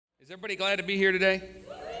Is everybody glad to be here today?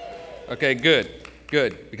 Okay, good.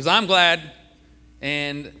 Because I'm glad,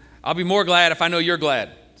 and I'll be more glad if I know you're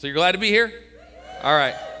glad. So you're glad to be here? All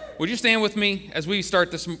right. Would you stand with me as we start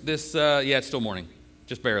this it's still morning,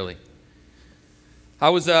 just barely. I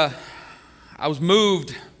was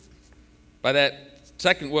moved by that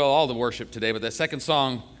all the worship today, but that second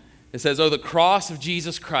song. It says, "Oh, the cross of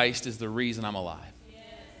Jesus Christ is the reason I'm alive." Yes.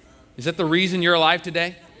 Is that the reason you're alive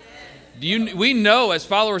today? We know as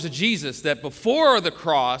followers of Jesus that before the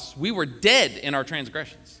cross, we were dead in our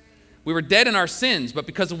transgressions. We were dead in our sins, but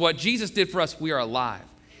because of what Jesus did for us, we are alive.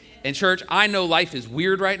 And church, I know life is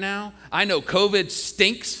weird right now. I know COVID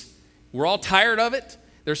stinks. We're all tired of it.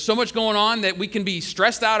 There's so much going on that we can be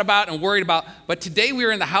stressed out about and worried about. But today we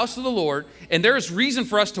are in the house of the Lord, and there is reason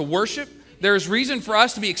for us to worship. There is reason for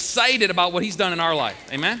us to be excited about what he's done in our life.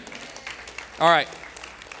 Amen? All right.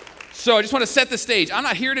 So I just want to set the stage. I'm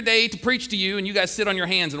not here today to preach to you and you guys sit on your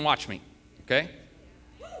hands and watch me, okay?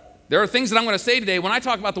 There are things that I'm going to say today. When I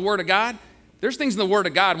talk about the Word of God, there's things in the Word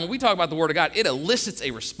of God. When we talk about the Word of God, it elicits a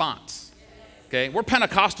response, okay? We're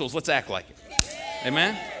Pentecostals. Let's act like it.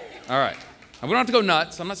 Amen? All right. And we don't have to go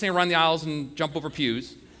nuts. I'm not saying run the aisles and jump over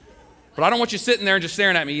pews. But I don't want you sitting there and just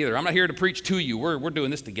staring at me either. I'm not here to preach to you. We're doing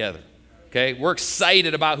this together, okay? We're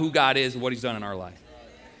excited about who God is and what he's done in our life.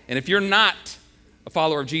 And if you're not a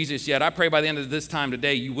follower of Jesus yet, I pray by the end of this time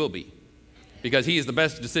today you will be, because he is the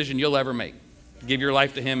best decision you'll ever make, to give your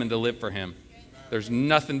life to him and to live for him. There's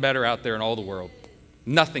nothing better out there in all the world.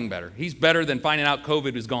 Nothing better. He's better than finding out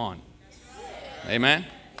COVID is gone. Amen?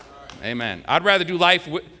 Amen. I'd rather do life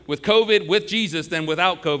with COVID with Jesus than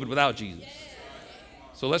without COVID without Jesus.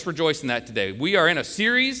 So let's rejoice in that today. We are in a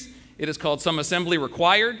series. It is called Some Assembly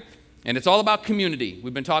Required. And it's all about community.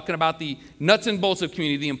 We've been talking about the nuts and bolts of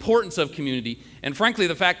community, the importance of community, and frankly,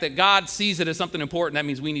 the fact that God sees it as something important. That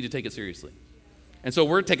means we need to take it seriously. And so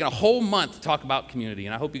we're taking a whole month to talk about community,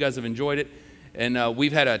 and I hope you guys have enjoyed it. And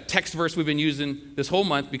we've had a text verse we've been using this whole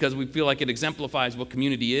month because we feel like it exemplifies what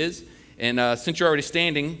community is. And since you're already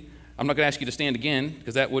standing, I'm not going to ask you to stand again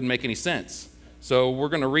because that wouldn't make any sense. So we're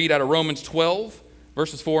going to read out of Romans 12,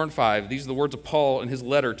 verses 4 and 5. These are the words of Paul in his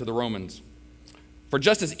letter to the Romans. "For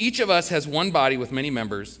just as each of us has one body with many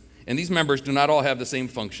members, and these members do not all have the same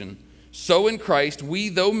function, so in Christ we,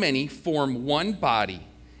 though many, form one body,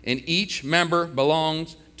 and each member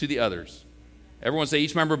belongs to the others." Everyone say,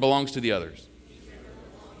 each member belongs to the others.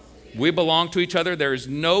 We belong to each other. There is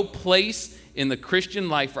no place in the Christian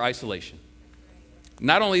life for isolation.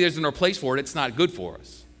 Not only is there no place for it, it's not good for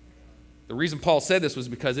us. The reason Paul said this was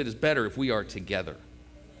because it is better if we are together.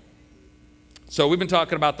 So we've been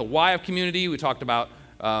talking about the why of community. We talked about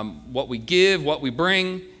what we give, what we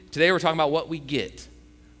bring. Today we're talking about what we get.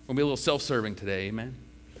 We'll be a little self-serving today, amen?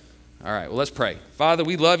 All right, well, let's pray. Father,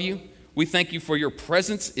 we love you. We thank you for your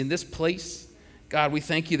presence in this place. God, we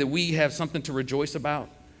thank you that we have something to rejoice about.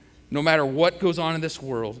 No matter what goes on in this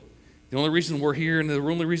world, the only reason we're here and the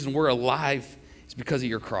only reason we're alive is because of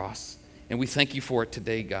your cross. And we thank you for it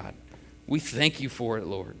today, God. We thank you for it,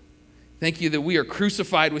 Lord. Thank you that we are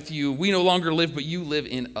crucified with you. We no longer live, but you live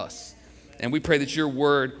in us. And we pray that your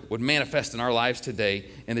word would manifest in our lives today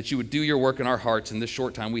and that you would do your work in our hearts in this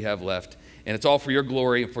short time we have left. And it's all for your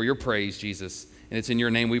glory and for your praise, Jesus. And it's in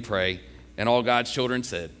your name we pray. And all God's children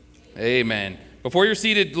said, amen. Before you're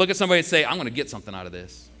seated, look at somebody and say, I'm going to get something out of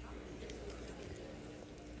this.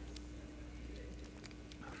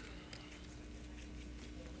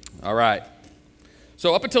 All right.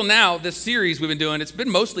 So up until now, this series we've been doing, it's been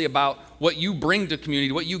mostly about what you bring to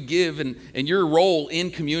community, what you give, and your role in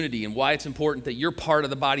community, and why it's important that you're part of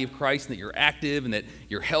the body of Christ, and that you're active, and that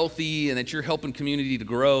you're healthy, and that you're helping community to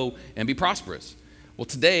grow and be prosperous. Well,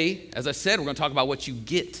 today, as I said, we're going to talk about what you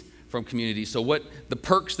get from community. So what the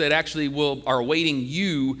perks that actually are awaiting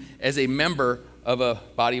you as a member of a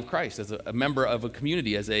body of Christ, as a member of a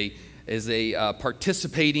community, as a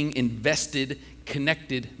participating, invested,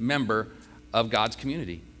 connected member of God's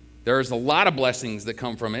community. There's a lot of blessings that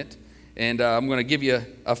come from it, and I'm going to give you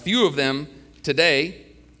a few of them today.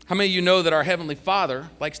 How many of you know that our Heavenly Father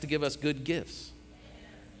likes to give us good gifts?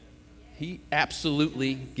 He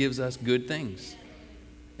absolutely gives us good things.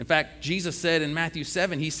 In fact, Jesus said in Matthew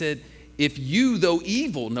 7, he said, if you, though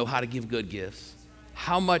evil, know how to give good gifts,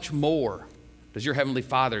 how much more does your Heavenly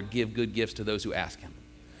Father give good gifts to those who ask him?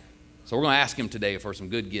 So we're going to ask him today for some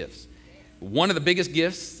good gifts. One of the biggest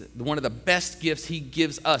gifts, one of the best gifts he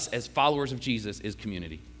gives us as followers of Jesus is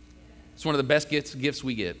community. It's one of the best gifts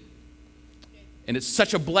we get. And it's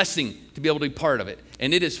such a blessing to be able to be part of it.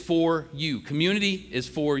 And it is for you. Community is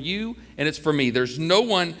for you, and it's for me. There's no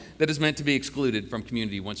one that is meant to be excluded from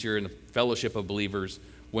community once you're in the fellowship of believers,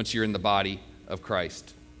 once you're in the body of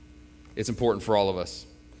Christ. it's important for all of us.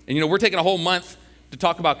 And we're taking a whole month to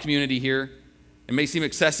talk about community here. It may seem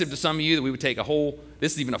excessive to some of you that we would take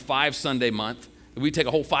this is even a 5-Sunday month, that we take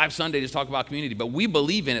a whole 5 Sundays to talk about community, but we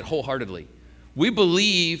believe in it wholeheartedly. We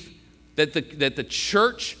believe that the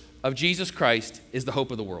church of Jesus Christ is the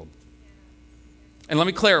hope of the world. And let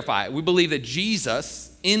me clarify, we believe that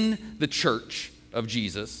Jesus, in the church of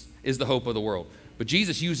Jesus, is the hope of the world. But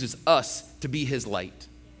Jesus uses us to be his light.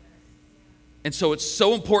 And so it's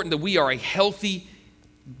so important that we are a healthy,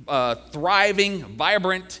 thriving,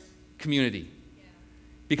 vibrant community.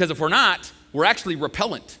 Because if we're not, we're actually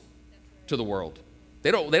repellent to the world.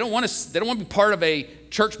 They don't want to be part of a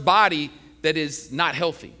church body that is not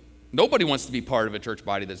healthy. Nobody wants to be part of a church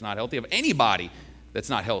body that's not healthy, of anybody that's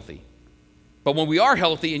not healthy. But when we are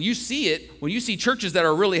healthy, and you see it, when you see churches that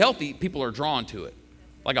are really healthy, people are drawn to it,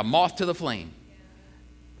 like a moth to the flame.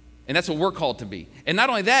 And that's what we're called to be. And not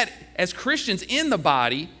only that, as Christians in the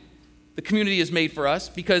body, the community is made for us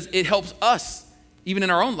because it helps us, even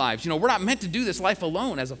in our own lives. We're not meant to do this life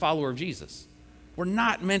alone as a follower of Jesus. We're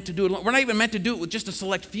not meant to do it alone. We're not even meant to do it with just a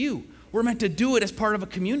select few. We're meant to do it as part of a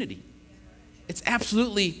community. It's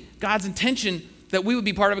absolutely God's intention that we would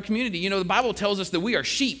be part of a community. The Bible tells us that we are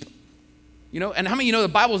sheep. And how many of you know the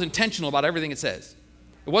Bible is intentional about everything it says?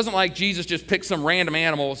 It wasn't like Jesus just picked some random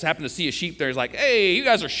animal, happened to see a sheep there. He's like, hey, you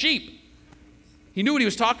guys are sheep. He knew what he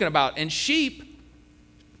was talking about. And sheep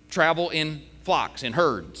travel in flocks, in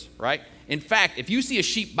herds, right? In fact, if you see a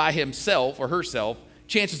sheep by himself or herself,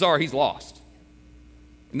 chances are he's lost.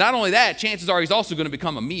 Not only that, chances are he's also going to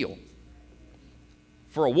become a meal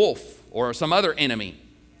for a wolf or some other enemy.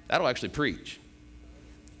 That'll actually preach.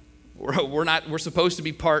 We're supposed to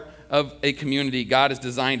be part of a community. God has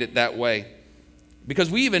designed it that way. Because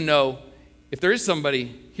we even know if there is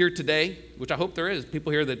somebody here today, which I hope there is,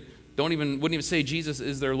 people here that wouldn't even say Jesus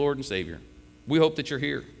is their Lord and Savior. We hope that you're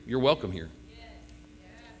here. You're welcome here.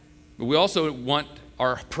 But we also want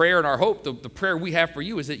our prayer and our hope, the prayer we have for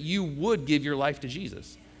you is that you would give your life to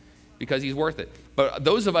Jesus because he's worth it. But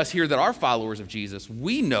those of us here that are followers of Jesus,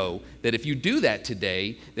 we know that if you do that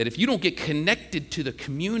today, that if you don't get connected to the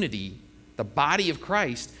community, the body of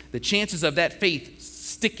Christ, the chances of that faith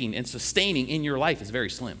sticking and sustaining in your life is very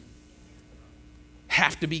slim.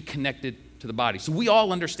 Have to be connected to the body. So we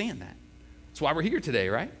all understand that. That's why we're here today,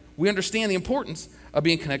 right? We understand the importance of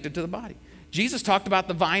being connected to the body. Jesus talked about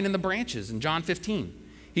the vine and the branches in John 15.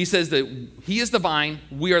 He says that he is the vine,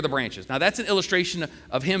 we are the branches. Now that's an illustration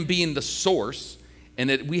of him being the source and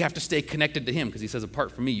that we have to stay connected to him because he says,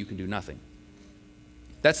 apart from me, you can do nothing.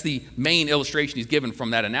 That's the main illustration he's given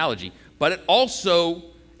from that analogy. But it also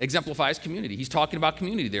exemplifies community. He's talking about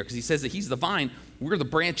community there because he says that he's the vine, we're the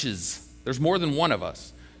branches. There's more than one of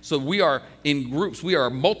us. So we are in groups, we are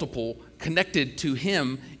multiple connected to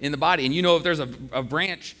him in the body. And if there's a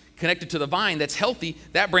branch connected to the vine that's healthy,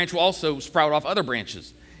 that branch will also sprout off other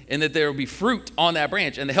branches. And that there will be fruit on that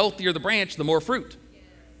branch. And the healthier the branch, the more fruit.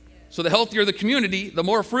 So the healthier the community, the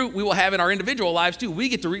more fruit we will have in our individual lives too. We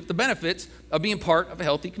get to reap the benefits of being part of a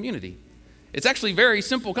healthy community. It's actually a very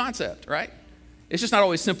simple concept, right? It's just not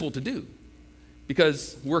always simple to do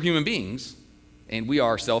because we're human beings and we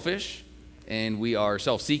are selfish and we are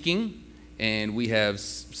self-seeking and we have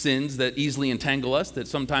sins that easily entangle us that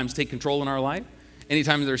sometimes take control in our life.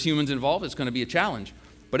 Anytime there's humans involved, it's going to be a challenge,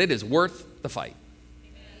 but it is worth the fight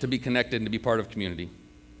to be connected and to be part of community.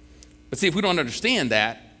 But see, if we don't understand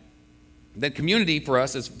that, then community for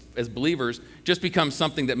us as believers just becomes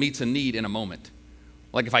something that meets a need in a moment.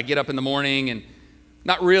 Like if I get up in the morning and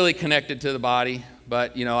not really connected to the body,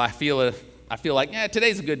 but I feel like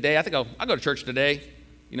today's a good day. I think I'll go to church today.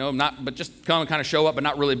 But just come and kind of show up, but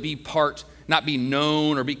not really be part, not be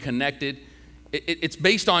known or be connected. It's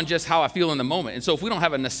based on just how I feel in the moment. And so if we don't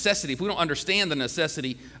have a necessity, if we don't understand the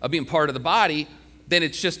necessity of being part of the body, then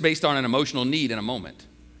it's just based on an emotional need in a moment.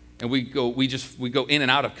 And we go in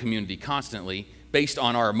and out of community constantly based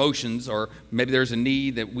on our emotions, or maybe there's a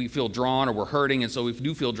need that we feel drawn or we're hurting, and so we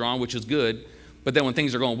do feel drawn, which is good. But then when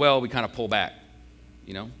things are going well, we kind of pull back,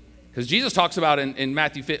 Because Jesus talks about in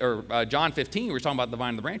John 15, we're talking about the vine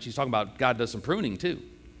and the branch. He's talking about God does some pruning too.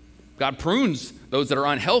 God prunes those that are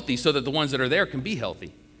unhealthy so that the ones that are there can be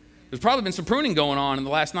healthy. There's probably been some pruning going on in the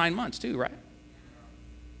last 9 months too, right?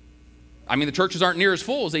 I mean, the churches aren't near as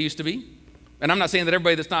full as they used to be. And I'm not saying that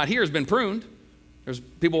everybody that's not here has been pruned. There's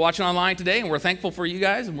people watching online today, and we're thankful for you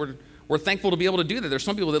guys, and we're thankful to be able to do that. There's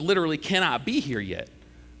some people that literally cannot be here yet.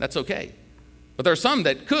 That's okay. But there are some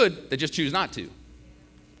that could, that just choose not to.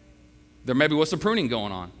 There maybe was some pruning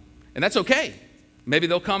going on, and that's okay. Maybe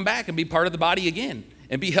they'll come back and be part of the body again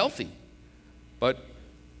and be healthy. But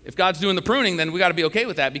if God's doing the pruning, then we got to be okay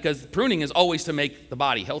with that because pruning is always to make the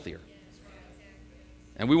body healthier.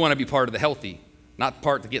 And we want to be part of the healthy, not the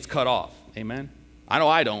part that gets cut off. Amen? I know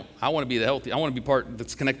I don't. I want to be the healthy. I want to be part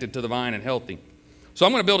that's connected to the vine and healthy. So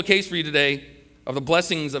I'm going to build a case for you today of the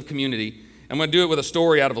blessings of community. I'm going to do it with a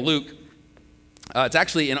story out of Luke. It's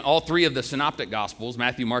actually in all three of the synoptic gospels,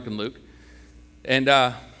 Matthew, Mark, and Luke. And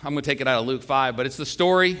I'm going to take it out of Luke 5, but it's the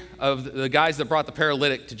story of the guys that brought the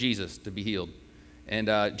paralytic to Jesus to be healed.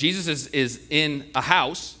 And Jesus is in a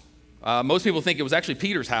house. Most people think it was actually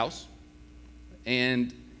Peter's house.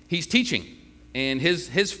 And he's teaching. And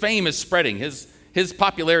his fame is spreading. His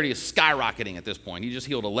popularity is skyrocketing at this point. He just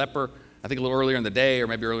healed a leper, I think a little earlier in the day or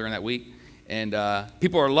maybe earlier in that week. And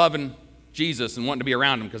people are loving Jesus and wanting to be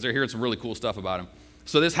around him because they're hearing some really cool stuff about him.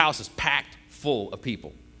 So this house is packed full of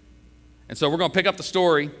people. And so we're going to pick up the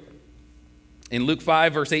story in Luke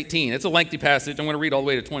 5, verse 18. It's a lengthy passage. I'm going to read all the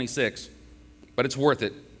way to 26, but it's worth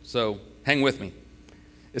it. So hang with me.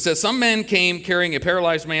 It says, some men came carrying a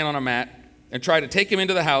paralyzed man on a mat and tried to take him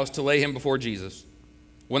into the house to lay him before Jesus.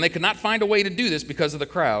 When they could not find a way to do this because of the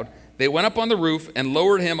crowd, they went up on the roof and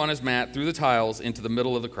lowered him on his mat through the tiles into the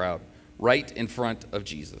middle of the crowd, right in front of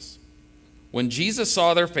Jesus. When Jesus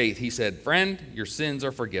saw their faith, he said, friend, your sins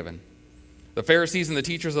are forgiven. The Pharisees and the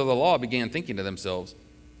teachers of the law began thinking to themselves,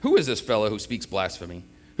 who is this fellow who speaks blasphemy?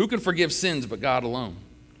 Who can forgive sins but God alone?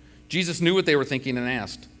 Jesus knew what they were thinking and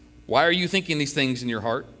asked, why are you thinking these things in your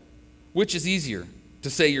heart? Which is easier, to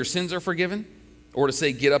say your sins are forgiven or to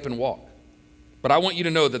say get up and walk? But I want you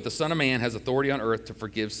to know that the Son of Man has authority on earth to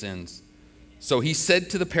forgive sins. So he said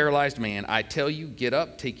to the paralyzed man, I tell you, get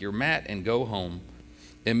up, take your mat, and go home.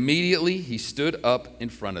 Immediately he stood up in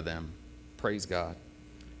front of them. Praise God.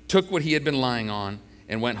 Took what he had been lying on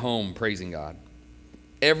and went home praising God.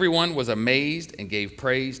 Everyone was amazed and gave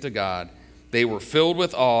praise to God. They were filled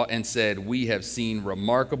with awe and said, we have seen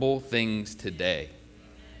remarkable things today.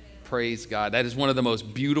 Praise God. That is one of the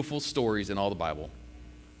most beautiful stories in all the Bible.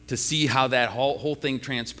 To see how that whole thing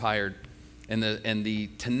transpired and the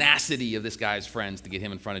tenacity of this guy's friends to get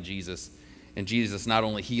him in front of Jesus. And Jesus not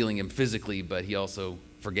only healing him physically, but he also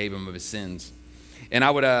forgave him of his sins. And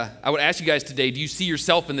I would ask you guys today, do you see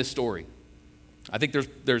yourself in this story? I think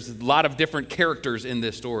there's a lot of different characters in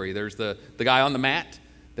this story. There's the guy on the mat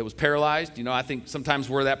that was paralyzed. You know, I think sometimes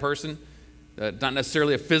we're that person. Not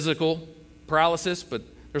necessarily a physical paralysis, but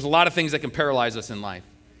there's a lot of things that can paralyze us in life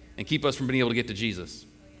and keep us from being able to get to Jesus.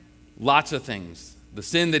 Lots of things. The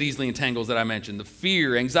sin that easily entangles that I mentioned, the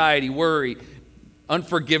fear, anxiety, worry,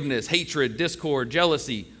 unforgiveness, hatred, discord,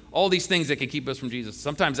 jealousy, all these things that can keep us from Jesus.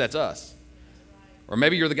 Sometimes that's us. Or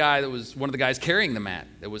maybe you're the guy that was one of the guys carrying the mat,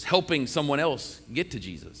 that was helping someone else get to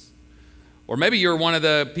Jesus. Or maybe you're one of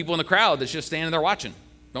the people in the crowd that's just standing there watching,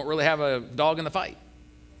 don't really have a dog in the fight.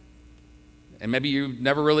 And maybe you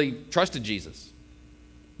never really trusted Jesus.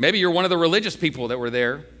 Maybe you're one of the religious people that were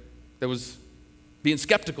there that was being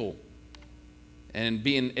skeptical and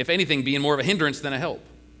being, if anything, being more of a hindrance than a help.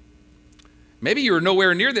 Maybe you're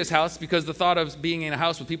nowhere near this house because the thought of being in a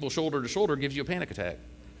house with people shoulder to shoulder gives you a panic attack.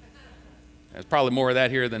 There's probably more of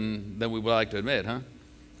that here than we would like to admit, huh?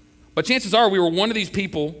 But chances are we were one of these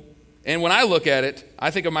people, and when I look at it,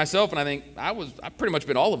 I think of myself and I think I've pretty much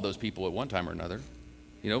been all of those people at one time or another.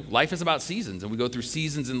 You know, life is about seasons, and we go through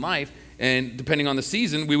seasons in life, and depending on the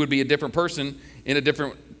season, we would be a different person in a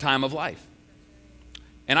different time of life.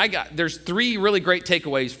 And there's three really great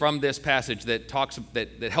takeaways from this passage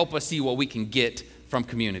that help us see what we can get from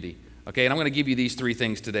community. Okay, and I'm going to give you these three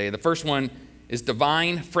things today. The first one is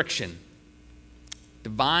divine friction.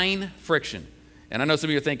 Divine friction. And I know some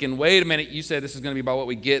of you are thinking, wait a minute, you said this is going to be about what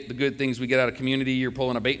we get, the good things we get out of community. You're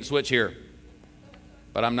pulling a bait and switch here.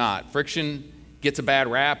 But I'm not. Friction gets a bad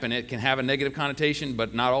rap, and it can have a negative connotation,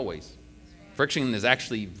 but not always. Friction is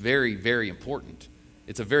actually very, very important.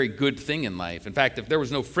 It's a very good thing in life. In fact, if there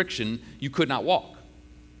was no friction, you could not walk.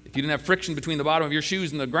 If you didn't have friction between the bottom of your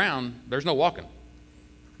shoes and the ground, there's no walking.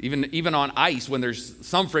 Even on ice, when there's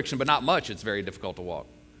some friction but not much, it's very difficult to walk.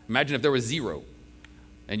 Imagine if there was zero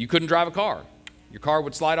and you couldn't drive a car. Your car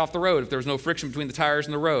would slide off the road if there was no friction between the tires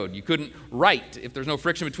and the road. You couldn't write if there's no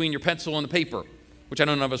friction between your pencil and the paper, which I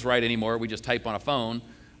know none of us write anymore. We just type on a phone.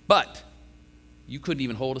 But you couldn't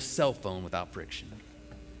even hold a cell phone without friction.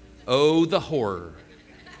 Oh, the horror.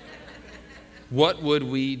 What would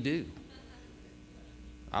we do?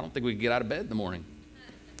 I don't think we could get out of bed in the morning.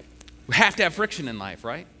 We have to have friction in life,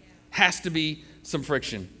 right? Has to be some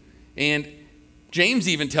friction. And James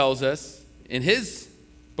even tells us in his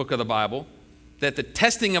book of the Bible that the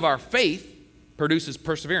testing of our faith produces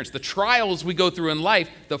perseverance. The trials we go through in life,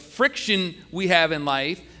 the friction we have in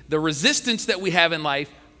life, the resistance that we have in life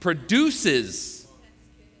produces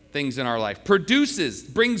things in our life,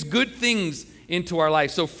 brings good things into our life.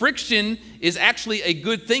 So friction is actually a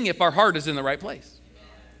good thing if our heart is in the right place.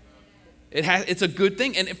 It's a good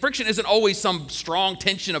thing. And friction isn't always some strong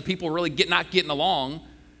tension of people really not getting along.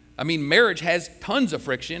 I mean, marriage has tons of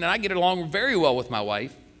friction, and I get along very well with my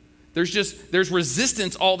wife. There's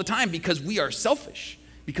resistance all the time because we are selfish,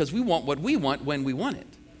 because we want what we want when we want it.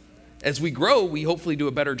 As we grow, we hopefully do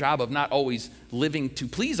a better job of not always living to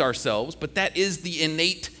please ourselves, but that is the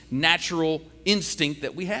innate, natural instinct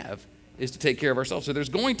that we have, is to take care of ourselves. So there's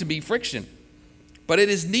going to be friction, but it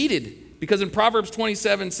is needed. Because in Proverbs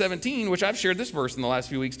 27:17, which I've shared this verse in the last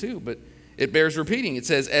few weeks too, but it bears repeating. It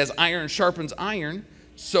says, as iron sharpens iron,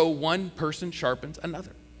 so one person sharpens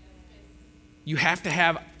another. You have to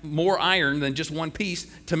have more iron than just one piece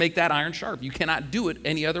to make that iron sharp. You cannot do it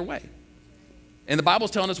any other way. And the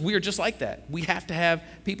Bible's telling us we are just like that. We have to have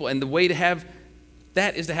people. And the way to have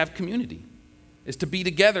that is to have community, is to be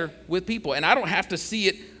together with people. And I don't have to see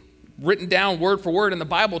it written down word for word in the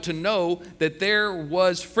Bible to know that there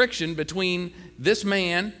was friction between this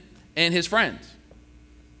man and his friends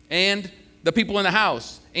and the people in the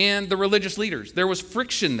house and the religious leaders. There was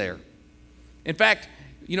friction there. In fact,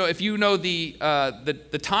 if you know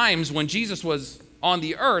the times when Jesus was on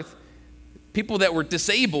the earth, people that were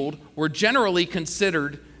disabled were generally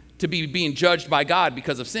considered to be being judged by God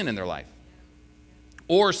because of sin in their life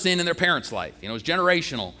or sin in their parents' life. It was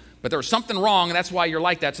generational. But there was something wrong, and that's why you're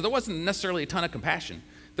like that. So there wasn't necessarily a ton of compassion.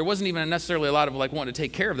 There wasn't even necessarily a lot of wanting to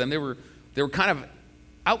take care of them. They were kind of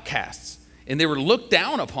outcasts, and they were looked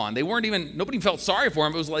down upon. Nobody felt sorry for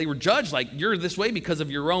them. It was like they were judged like, you're this way because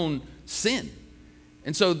of your own sin.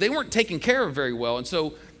 And so they weren't taken care of very well. And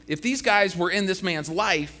so if these guys were in this man's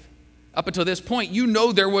life up until this point,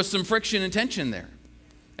 there was some friction and tension there.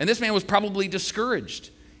 And this man was probably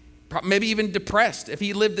discouraged, maybe even depressed. If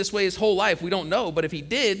he lived this way his whole life, we don't know. But if he'd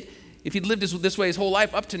lived this way his whole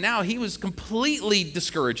life up to now, he was completely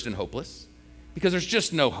discouraged and hopeless because there's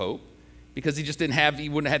just no hope, because he wouldn't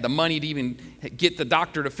have had the money to even get the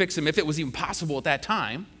doctor to fix him if it was even possible at that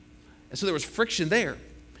time. And so there was friction there.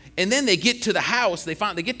 And then they get to the house, they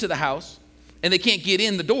get to the house, and they can't get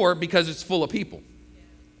in the door because it's full of people.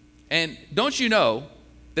 And don't you know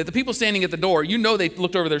that the people standing at the door, they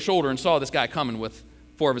looked over their shoulder and saw this guy coming with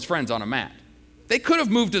 4 of his friends on a mat. They could have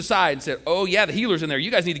moved aside and said, oh yeah, the healer's in there.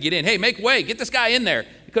 You guys need to get in. Hey, make way. Get this guy in there.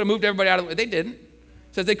 They could have moved everybody out of the way. They didn't. It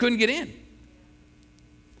says they couldn't get in.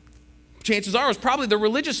 Chances are it was probably the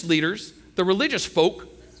religious leaders, the religious folk,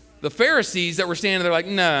 the Pharisees that were standing there like,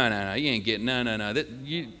 no, you ain't getting, no.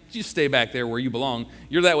 You stay back there where you belong.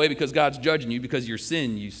 You're that way because God's judging you because of your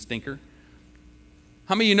sin, you stinker.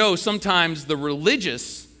 How many of you know sometimes the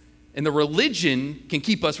religious and the religion can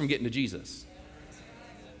keep us from getting to Jesus?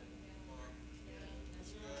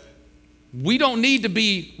 We don't need to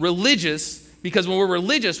be religious, because when we're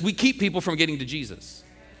religious, we keep people from getting to Jesus.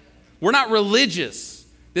 We're not religious.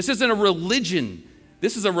 This isn't a religion.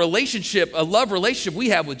 This is a relationship, a love relationship we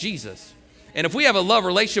have with Jesus. And if we have a love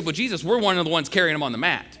relationship with Jesus, we're one of the ones carrying him on the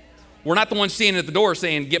mat. We're not the ones standing at the door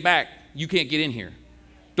saying, get back, you can't get in here.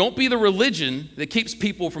 Don't be the religion that keeps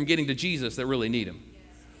people from getting to Jesus that really need him.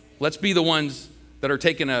 Let's be the ones that are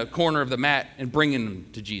taking a corner of the mat and bringing them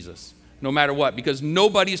to Jesus, no matter what, because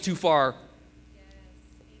nobody is too far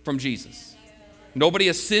from Jesus. Nobody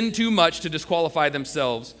has sinned too much to disqualify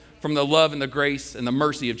themselves from the love and the grace and the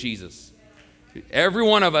mercy of Jesus. Every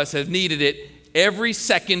one of us has needed it every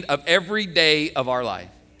second of every day of our life,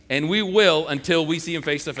 and we will until we see him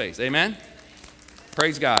face to face. Amen?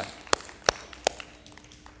 Praise God.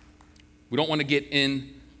 We don't want to get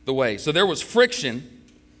in the way. So there was friction,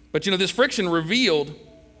 but this friction revealed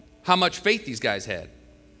how much faith these guys had.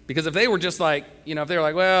 Because if they were just like, if they were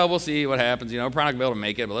like, well, we'll see what happens, we're probably not going to be able to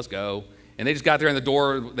make it, but let's go. And they just got there in the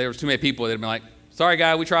door, there was too many people, they'd been like, sorry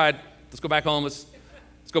guy, we tried, let's go back home, let's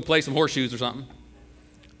go play some horseshoes or something.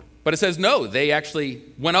 But it says no, they actually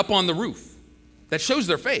went up on the roof. That shows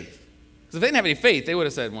their faith. Because if they didn't have any faith, they would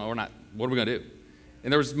have said, well, what are we going to do?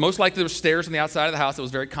 And most likely there were stairs on the outside of the house. It was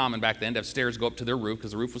very common back then to have stairs go up to their roof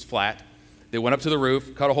because the roof was flat. They went up to the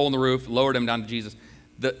roof, cut a hole in the roof, lowered him down to Jesus.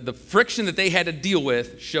 The friction that they had to deal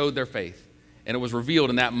with showed their faith, and it was revealed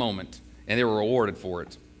in that moment, and they were rewarded for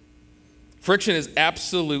it. Friction is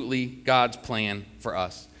absolutely God's plan for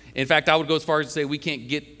us. In fact, I would go as far as to say we can't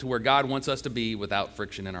get to where God wants us to be without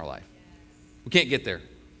friction in our life. We can't get there.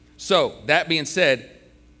 So, that being said,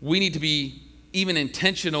 we need to be even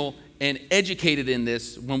intentional and educated in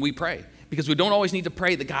this when we pray, because we don't always need to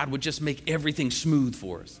pray that God would just make everything smooth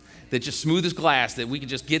for us, that just smooth as glass, that we could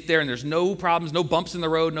just get there and there's no problems, no bumps in the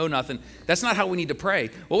road, no nothing. That's not how we need to pray.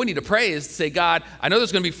 What we need to pray is to say, God, I know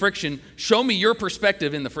there's going to be friction. Show me your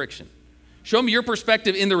perspective in the friction. Show me your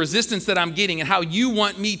perspective in the resistance that I'm getting and how you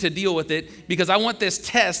want me to deal with it, because I want this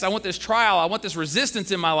test, I want this trial, I want this resistance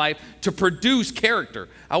in my life to produce character.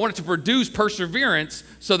 I want it to produce perseverance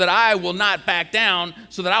so that I will not back down,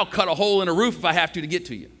 so that I'll cut a hole in a roof if I have to get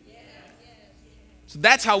to you. So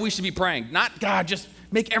that's how we should be praying. Not, God, just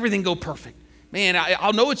make everything go perfect. Man,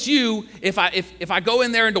 I'll know it's you if I go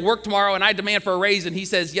in there into work tomorrow and I demand for a raise and he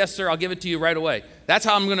says, yes, sir, I'll give it to you right away. That's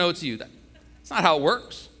how I'm going to know it's you. That's not how it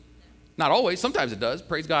works. Not always. Sometimes it does.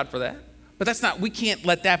 Praise God for that. But we can't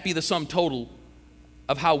let that be the sum total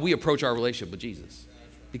of how we approach our relationship with Jesus,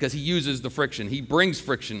 because he uses the friction. He brings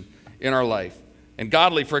friction in our life. And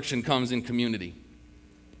godly friction comes in community.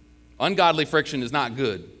 Ungodly friction is not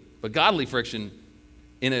good, but godly friction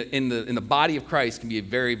in the body of Christ can be a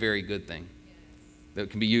very, very good thing that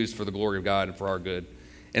can be used for the glory of God and for our good.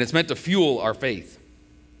 And it's meant to fuel our faith,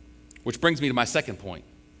 which brings me to my second point,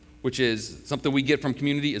 which is something we get from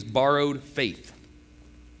community is borrowed faith.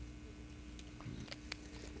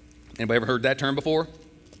 Anybody ever heard that term before?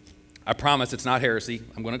 I promise it's not heresy.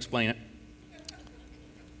 I'm going to explain it.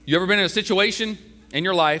 You ever been in a situation in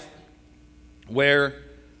your life where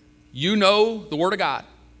you know the Word of God,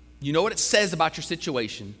 you know what it says about your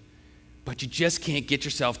situation, but you just can't get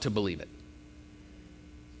yourself to believe it?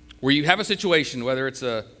 Where you have a situation, whether it's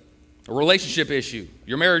a relationship issue,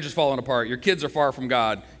 your marriage is falling apart, your kids are far from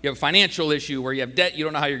God, you have a financial issue where you have debt you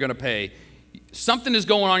don't know how you're going to pay, something is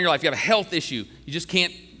going on in your life, you have a health issue,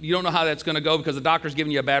 you don't know how that's going to go because the doctor's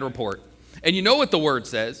giving you a bad report. And you know what the Word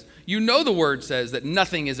says. You know the Word says that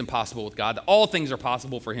nothing is impossible with God, that all things are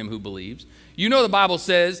possible for him who believes. You know the Bible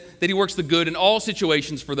says that he works the good in all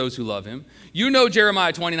situations for those who love him. You know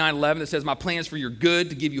Jeremiah 29:11 that says, my plans for your good,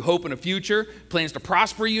 to give you hope in a future, plans to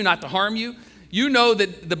prosper you, not to harm you. You know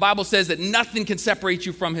that the Bible says that nothing can separate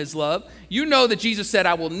you from his love. You know that Jesus said,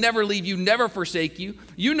 I will never leave you, never forsake you.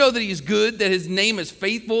 You know that he's good, that his name is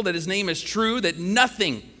faithful, that his name is true, that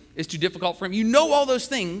nothing is too difficult for him. You know all those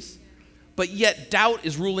things, but yet doubt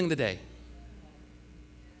is ruling the day.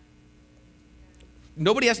 You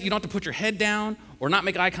don't have to put your head down or not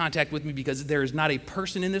make eye contact with me, because there is not a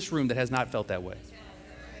person in this room that has not felt that way.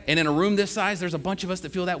 And in a room this size, there's a bunch of us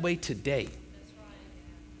that feel that way today.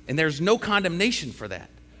 And there's no condemnation for that.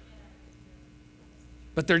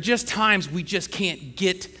 But there are just times we just can't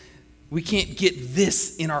get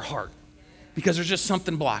this in our heart, because there's just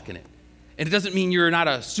something blocking it. And it doesn't mean you're not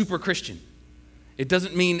a super Christian. It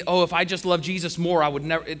doesn't mean, if I just love Jesus more, I would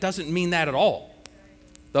never. It doesn't mean that at all.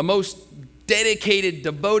 The most dedicated,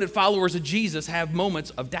 devoted followers of Jesus have moments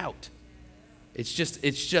of doubt. It's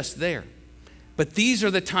just there. But these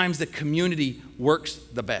are the times that community works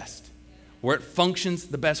the best, where it functions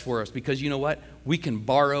the best for us, because you know what? We can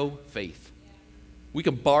borrow faith. We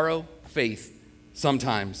can borrow faith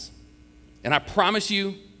sometimes. And I promise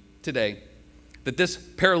you today that this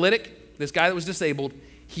paralytic, this guy that was disabled,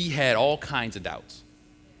 he had all kinds of doubts.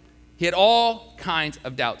 He had all kinds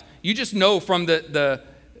of doubts. You just know from the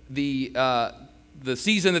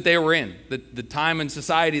season that they were in, the time in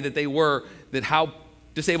society that they were, that how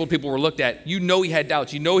disabled people were looked at. You know he had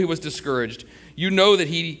doubts. You know he was discouraged. You know that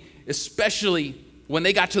he, especially when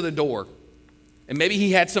they got to the door, and maybe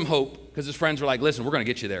he had some hope because his friends were like, listen, we're going to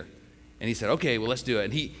get you there. And he said, okay, well, let's do it.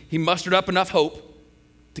 And he mustered up enough hope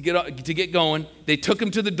to get going. They took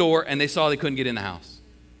him to the door, and they saw they couldn't get in the house.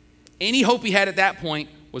 Any hope he had at that point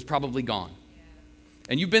was probably gone.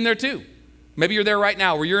 And you've been there too. Maybe you're there right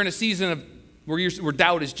now, where you're in a season of where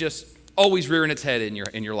doubt is just always rearing its head in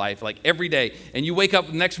your life, like every day. And you wake up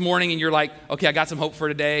the next morning and you're like, okay, I got some hope for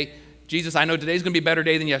today. Jesus, I know today's going to be a better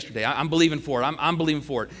day than yesterday. I'm believing for it. I'm believing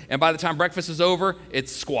for it. And by the time breakfast is over,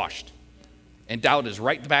 it's squashed. And doubt is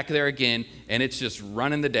right back there again, and it's just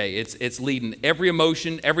running the day. It's leading every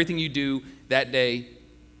emotion, everything you do that day,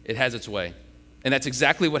 it has its way. And that's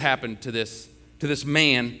exactly what happened to this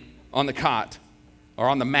man on the cot or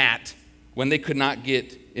on the mat when they could not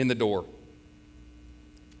get in the door.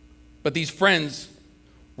 But these friends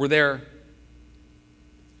were there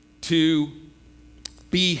to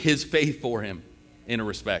be his faith for him in a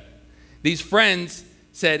respect. These friends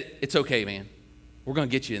said, it's okay, man. We're going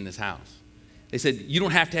to get you in this house. They said, you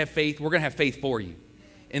don't have to have faith. We're going to have faith for you.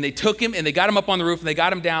 And they took him and they got him up on the roof and they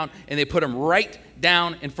got him down and they put him right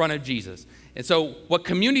down in front of Jesus. And so what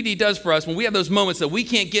community does for us, when we have those moments that we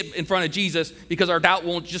can't get in front of Jesus because our doubt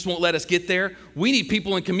won't let us get there, we need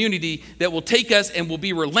people in community that will take us and will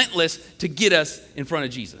be relentless to get us in front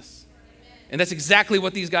of Jesus. And that's exactly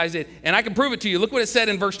what these guys did. And I can prove it to you. Look what it said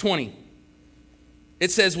in verse 20.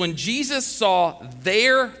 It says, when Jesus saw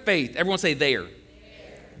their faith, everyone say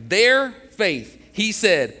their faith, he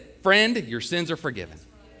said, friend, your sins are forgiven.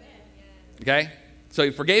 Okay? So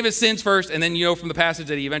he forgave his sins first, and then you know from the passage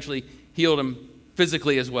that he eventually healed him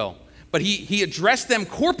physically as well. But he addressed them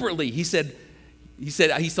corporately. He said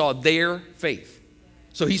he saw their faith.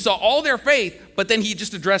 So he saw all their faith, but then he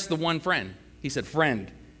just addressed the one friend. He said,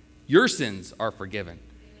 friend, your sins are forgiven.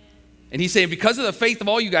 And he's saying, because of the faith of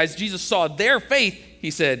all you guys, Jesus saw their faith.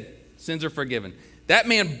 He said, sins are forgiven. That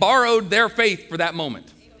man borrowed their faith for that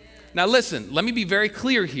moment. Now listen, let me be very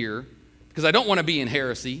clear here, because I don't want to be in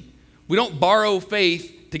heresy. We don't borrow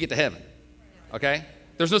faith to get to heaven, okay?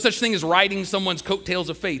 There's no such thing as riding someone's coattails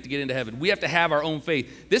of faith to get into heaven. We have to have our own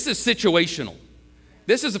faith. This is situational.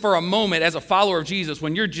 This is for a moment as a follower of Jesus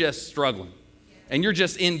when you're just struggling and you're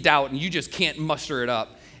just in doubt and you just can't muster it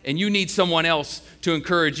up and you need someone else to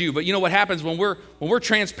encourage you. But you know what happens when we're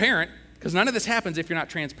transparent, because none of this happens if you're not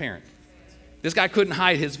transparent. This guy couldn't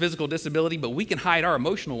hide his physical disability, but we can hide our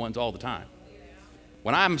emotional ones all the time.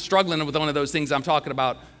 When I'm struggling with one of those things I'm talking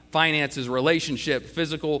about, finances, relationship,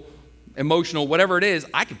 physical, emotional, whatever it is,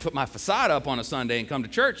 I can put my facade up on a Sunday and come to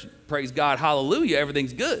church. Praise God, hallelujah,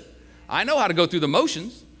 everything's good. I know how to go through the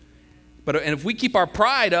motions. And if we keep our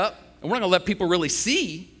pride up and we're not going to let people really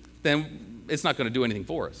see, then it's not going to do anything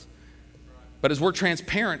for us. But as we're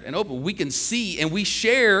transparent and open, we can see and we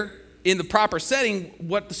share in the proper setting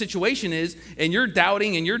what the situation is, and you're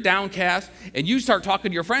doubting and you're downcast, and you start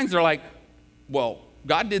talking to your friends, they're like, well,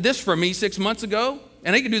 God did this for me 6 months ago,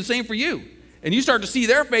 and they can do the same for you. And you start to see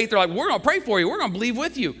their faith, they're like, we're going to pray for you, we're going to believe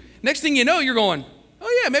with you. Next thing you know, you're going,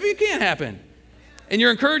 oh yeah, maybe it can happen. And you're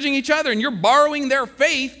encouraging each other, and you're borrowing their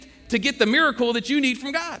faith to get the miracle that you need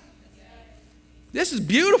from God. This is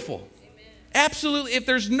beautiful. Absolutely. If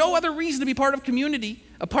there's no other reason to be part of community,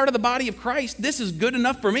 a part of the body of Christ, this is good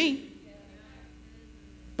enough for me.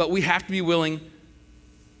 But we have to be willing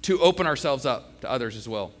to open ourselves up to others as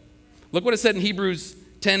well. Look what it said in Hebrews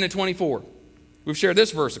 10:24. We've shared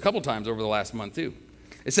this verse a couple times over the last month too.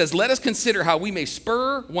 It says, let us consider how we may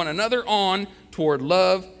spur one another on toward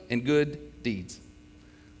love and good deeds.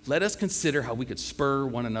 Let us consider how we could spur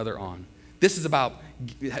one another on. This is about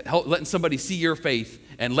letting somebody see your faith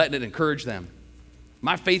and letting it encourage them.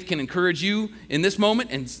 My faith can encourage you in this moment,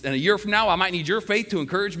 and a year from now, I might need your faith to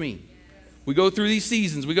encourage me. We go through these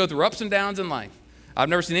seasons. We go through ups and downs in life. I've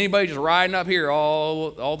never seen anybody just riding up here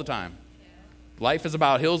all the time. Life is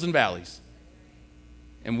about hills and valleys.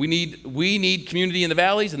 And we need community in the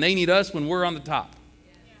valleys, and they need us when we're on the top.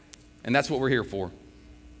 And that's what we're here for.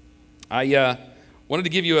 I wanted to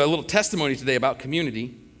give you a little testimony today about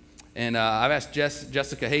community. And I've asked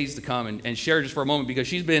Jessica Hayes to come and share just for a moment, because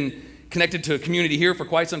she's been connected to a community here for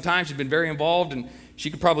quite some time. She's been very involved, and she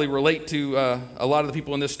could probably relate to a lot of the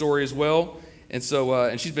people in this story as well. And so,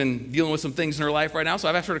 and she's been dealing with some things in her life right now. So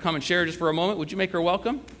I've asked her to come and share just for a moment. Would you make her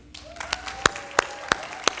welcome?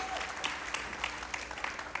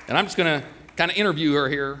 And I'm just going to kind of interview her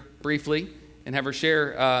here briefly and have her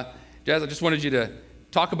share. Jazz, I just wanted you to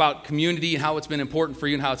talk about community and how it's been important for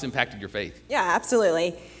you and how it's impacted your faith. Yeah,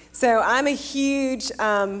 absolutely. So I'm a huge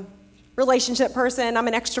relationship person. I'm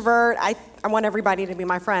an extrovert. I want everybody to be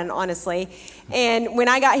my friend, honestly. And when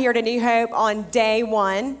I got here to New Hope on day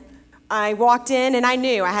one, I walked in and I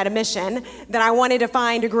knew I had a mission that I wanted to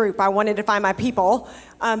find a group. I wanted to find my people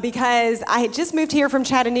because I had just moved here from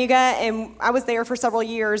Chattanooga, and I was there for several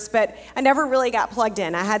years, but I never really got plugged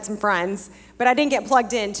in. I had some friends, but I didn't get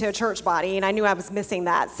plugged into a church body, and I knew I was missing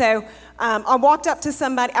that. So I walked up to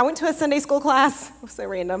somebody. I went to a Sunday school class. It was so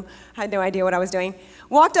random. I had no idea what I was doing.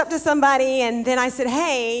 Walked up to somebody, and then I said,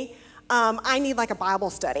 hey, I need like a Bible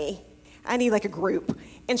study. I need like a group.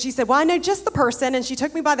 And she said, well, I know just the person. And she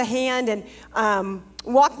took me by the hand and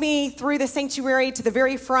walked me through the sanctuary to the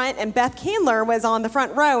very front. And Beth Candler was on the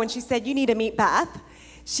front row. And she said, you need to meet Beth.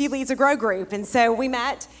 She leads a grow group. And so we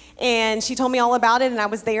met, and she told me all about it. And I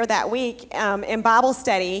was there that week in Bible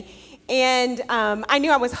study. And I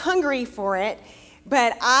knew I was hungry for it.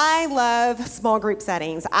 But I love small group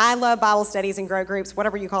settings. I love Bible studies and grow groups,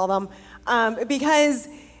 whatever you call them, because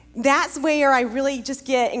that's where I really just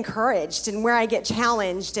get encouraged and where I get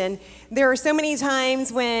challenged. And there are so many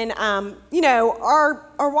times when, our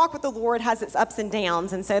walk with the Lord has its ups and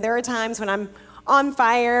downs. And so there are times when I'm on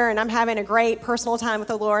fire and I'm having a great personal time with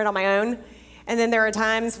the Lord on my own. And then there are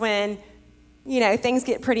times when, things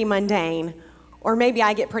get pretty mundane, or maybe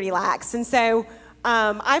I get pretty lax. And so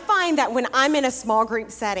I find that when I'm in a small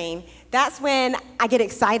group setting, that's when I get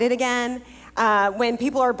excited again. When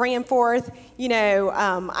people are bringing forth,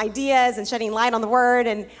 ideas and shedding light on the Word,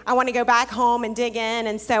 and I want to go back home and dig in.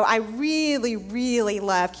 And so I really, really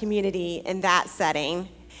love community in that setting.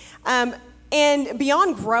 And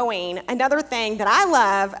beyond growing, another thing that I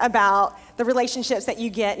love about the relationships that you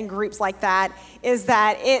get in groups like that is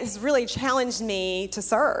that it's really challenged me to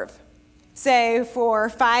serve. So for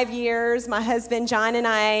 5 years, my husband John and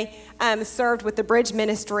I served with the Bridge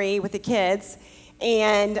Ministry with the kids,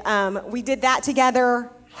 and we did that together.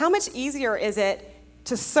 How much easier is it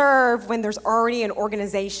to serve when there's already an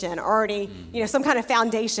organization, already some kind of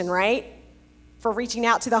foundation, right? For reaching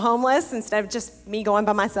out to the homeless instead of just me going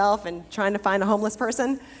by myself and trying to find a homeless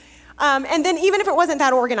person. And then even if it wasn't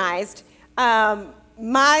that organized,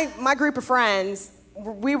 my group of friends,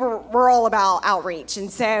 we're all about outreach. And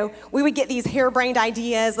so we would get these harebrained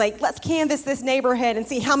ideas like, let's canvass this neighborhood and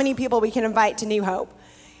see how many people we can invite to New Hope.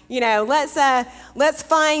 Let's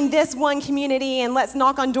find this one community and let's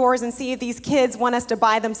knock on doors and see if these kids want us to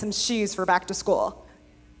buy them some shoes for back to school.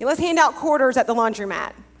 Let's hand out quarters at the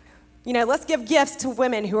laundromat. Let's give gifts to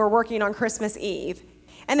women who are working on Christmas Eve.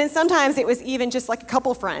 And then sometimes it was even just like a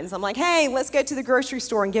couple friends. I'm like, hey, let's go to the grocery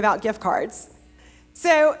store and give out gift cards.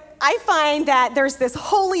 So I find that there's this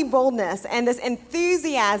holy boldness and this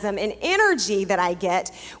enthusiasm and energy that I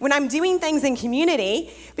get when I'm doing things in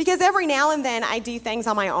community, because every now and then I do things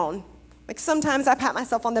on my own. Like sometimes I pat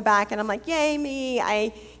myself on the back and I'm like, yay, me.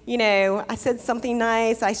 I said something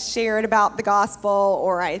nice. I shared about the gospel,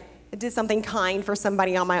 or I did something kind for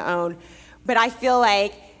somebody on my own. But I feel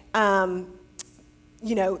like,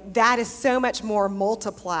 that is so much more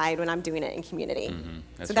multiplied when I'm doing it in community.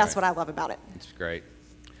 Mm-hmm. So that's what I love about it. That's great.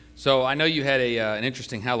 So I know you had an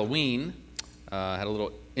interesting Halloween, had a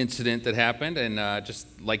little incident that happened, and just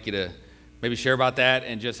like you to maybe share about that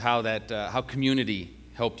and just how community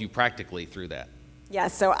helped you practically through that. Yeah,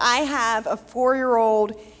 so I have a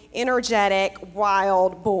 4-year-old, energetic,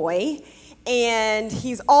 wild boy, and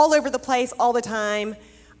he's all over the place all the time.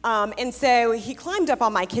 And so he climbed up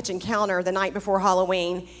on my kitchen counter the night before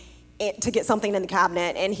Halloween to get something in the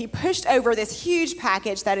cabinet, and he pushed over this huge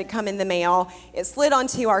package that had come in the mail. It slid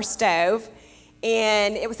onto our stove,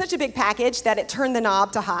 and it was such a big package that it turned the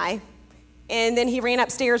knob to high. And then he ran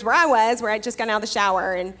upstairs where I just got out of the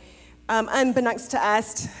shower, and unbeknownst to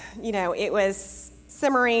us, it was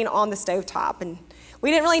simmering on the stovetop, and we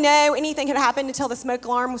didn't really know anything had happened until the smoke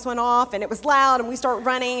alarm went off, and it was loud, and we start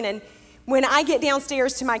running, and when I get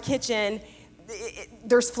downstairs to my kitchen,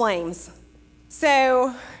 there's flames.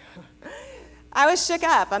 So I was shook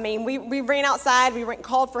up. I mean, we ran outside. We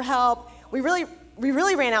called for help. We really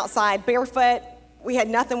ran outside barefoot. We had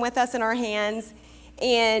nothing with us in our hands,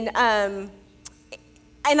 and I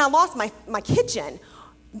lost my kitchen.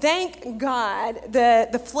 Thank God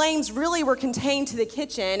the flames really were contained to the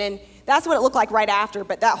kitchen, and that's what it looked like right after.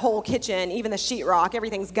 But that whole kitchen, even the sheetrock,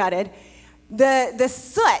 everything's gutted. The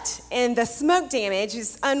soot and the smoke damage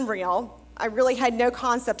is unreal. I really had no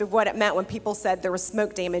concept of what it meant when people said there was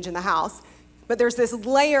smoke damage in the house. But there's this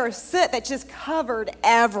layer of soot that just covered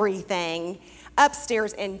everything,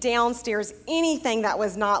 upstairs and downstairs, anything that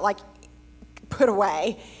was not like put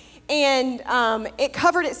away. And it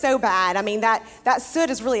covered it so bad. I mean, that soot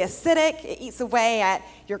is really acidic. It eats away at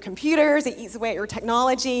your computers. It eats away at your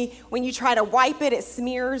technology. When you try to wipe it, it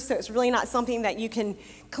smears. So it's really not something that you can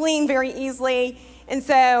clean very easily. And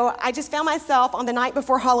so I just found myself on the night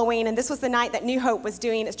before Halloween, and this was the night that New Hope was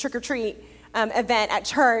doing its trick-or-treat event at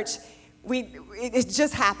church. It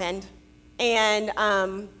just happened.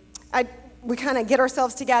 And we kind of get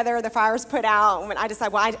ourselves together, the fire's put out, and I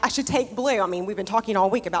decide, well, I should take Blue. I mean, we've been talking all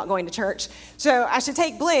week about going to church, so I should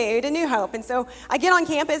take Blue to New Hope. And so I get on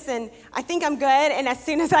campus, and I think I'm good, and as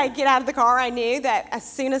soon as I get out of the car, I knew that as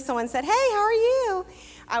soon as someone said, hey, how are you,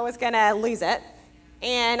 I was going to lose it.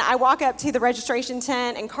 And I walk up to the registration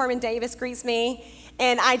tent, and Carmen Davis greets me,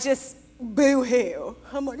 and I just boo-hoo.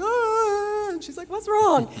 I'm like, ah, and she's like, what's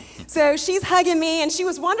wrong? So she's hugging me, and she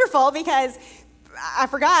was wonderful because I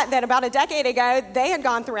forgot that about a decade ago, they had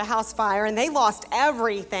gone through a house fire and they lost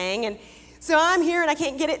everything. And so I'm here and I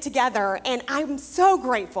can't get it together. And I'm so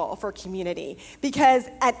grateful for community because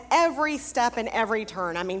at every step and every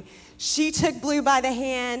turn, I mean, she took Blue by the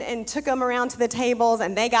hand and took them around to the tables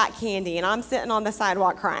and they got candy. And I'm sitting on the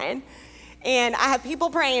sidewalk crying. And I have people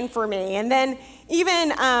praying for me. And then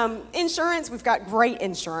even insurance, we've got great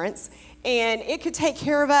insurance. And it could take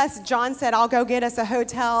care of us. John said, I'll go get us a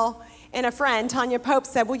hotel. And a friend, Tanya Pope,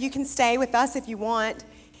 said, well, you can stay with us if you want.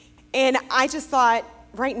 And I just thought,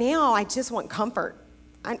 right now, I just want comfort.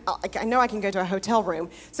 I know I can go to a hotel room.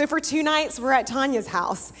 So for 2 nights, we're at Tanya's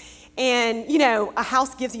house. And, you know, a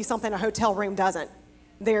house gives you something a hotel room doesn't.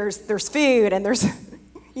 There's food and there's,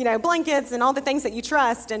 you know, blankets and all the things that you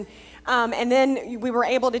trust. And then we were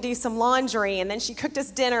able to do some laundry. And then she cooked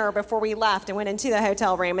us dinner before we left and went into the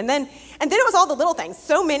hotel room. And then it was all the little things.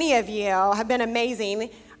 So many of you have been amazing.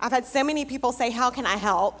 I've had so many people say, how can I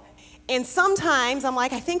help? And sometimes I'm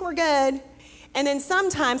like, I think we're good. And then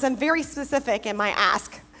sometimes I'm very specific in my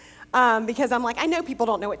ask because I'm like, I know people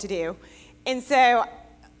don't know what to do. And so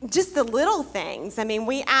just the little things. I mean,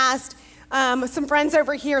 we asked some friends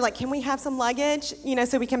over here, like, can we have some luggage,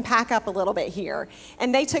 so we can pack up a little bit here.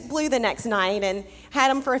 And they took Blue the next night and had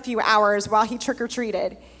him for a few hours while he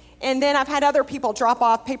trick-or-treated. And then I've had other people drop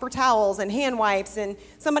off paper towels and hand wipes, and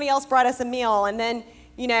somebody else brought us a meal. And then,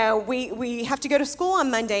 we have to go to school on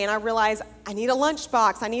Monday, and I realize I need a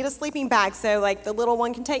lunchbox, I need a sleeping bag so, like, the little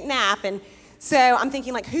one can take nap. And so I'm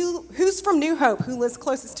thinking, like, who's from New Hope, who lives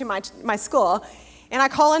closest to my school? And I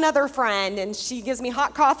call another friend, and she gives me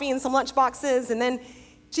hot coffee and some lunch boxes, and then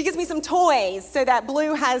she gives me some toys so that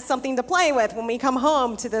Blue has something to play with when we come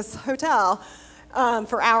home to this hotel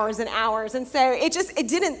for hours and hours. And so it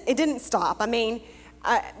didn't stop. I mean,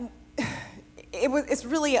 it's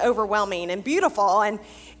really overwhelming and beautiful. And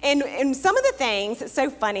some of the things, it's so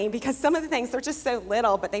funny because some of the things, they're just so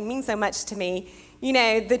little, but they mean so much to me.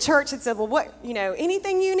 The church had said, well,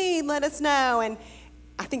 anything you need, let us know. And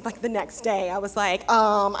I think like the next day I was like,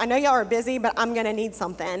 I know y'all are busy, but I'm gonna need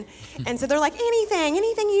something. And so they're like, anything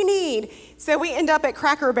you need. So we end up at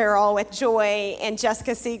Cracker Barrel with Joy and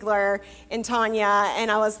Jessica Siegler and Tanya,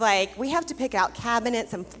 and I was like, we have to pick out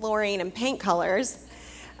cabinets and flooring and paint colors,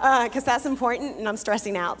 because that's important, and I'm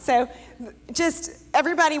stressing out. So just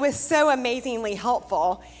everybody was so amazingly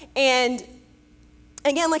helpful. And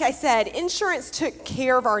again, like I said, insurance took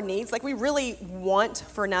care of our needs. Like, we really want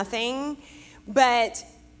for nothing. But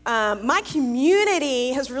my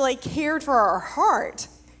community has really cared for our heart.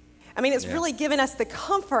 I mean, it's really given us the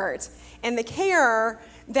comfort and the care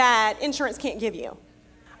that insurance can't give you.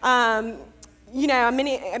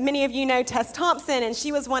 Many of you know Tess Thompson, and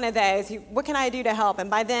she was one of those. What can I do to help? And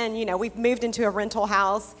by then, we've moved into a rental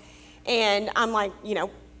house, and I'm like,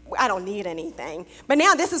 I don't need anything. But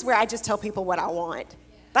now this is where I just tell people what I want.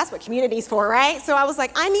 That's what community's for, right? So I was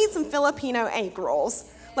like, I need some Filipino egg rolls,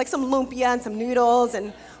 like some lumpia and some noodles,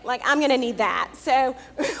 and like, I'm gonna need that. So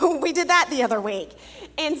we did that the other week.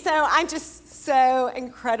 And so I'm just so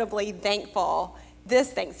incredibly thankful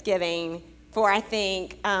this Thanksgiving for, I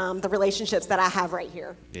think, the relationships that I have right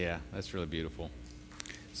here. Yeah, that's really beautiful.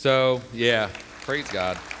 So, yeah, praise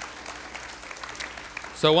God.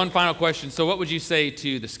 So one final question. So what would you say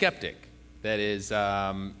to the skeptic that is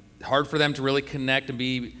hard for them to really connect and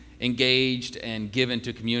be engaged and given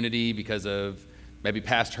to community because of maybe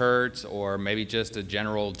past hurts or maybe just a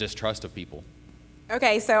general distrust of people?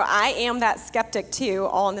 Okay, so I am that skeptic too,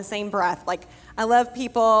 all in the same breath. Like, I love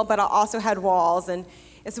people, but I also had walls. And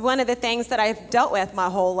it's one of the things that I've dealt with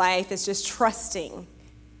my whole life is just trusting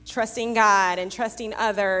God and trusting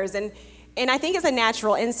others. And I think it's a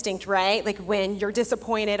natural instinct, right? Like, when you're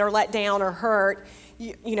disappointed or let down or hurt,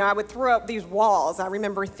 I would throw up these walls. I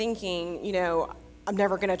remember thinking, I'm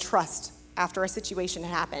never going to trust after a situation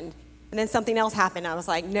happened. And then something else happened. I was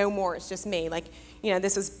like, no more, it's just me. Like,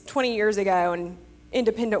 this was 20 years ago, and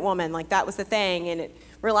independent woman, like, that was the thing, and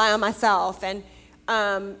rely on myself. And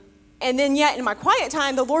then yet in my quiet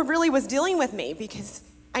time, the Lord really was dealing with me because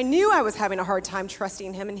I knew I was having a hard time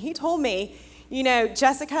trusting him. And he told me,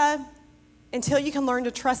 Jessica, until you can learn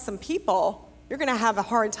to trust some people, you're going to have a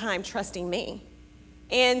hard time trusting me.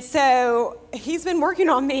 And so he's been working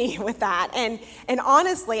on me with that. And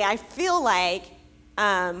honestly, I feel like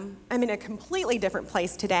I'm in a completely different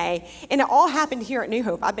place today. And it all happened here at New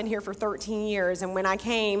Hope. I've been here for 13 years. And when I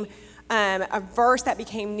came, a verse that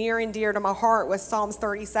became near and dear to my heart was Psalms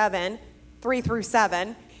 37,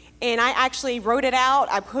 3-7. And I actually wrote it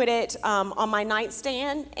out. I put it on my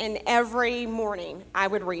nightstand, and every morning I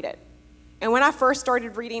would read it. And when I first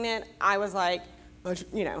started reading it, I was like,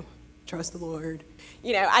 trust the Lord.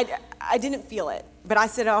 I didn't feel it. But I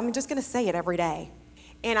said, I'm just going to say it every day.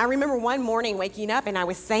 And I remember one morning waking up and I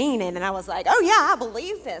was saying it, and I was like, oh yeah, I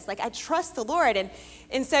believe this. Like, I trust the Lord.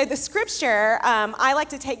 And so the scripture, I like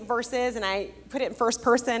to take verses and I put it in first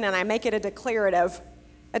person and I make it a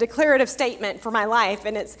declarative statement for my life.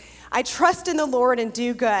 And it's, I trust in the Lord and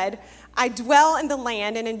do good. I dwell in the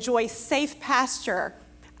land and enjoy safe pasture.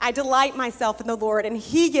 I delight myself in the Lord, and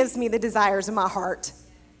he gives me the desires of my heart.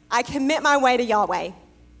 I commit my way to Yahweh.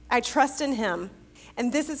 I trust in him.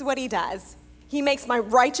 And this is what he does. He makes my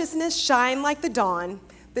righteousness shine like the dawn,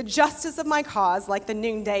 the justice of my cause like the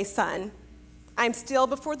noonday sun. I am still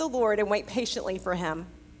before the Lord and wait patiently for him.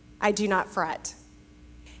 I do not fret.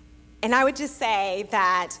 And I would just say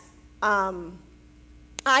that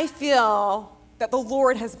I feel that the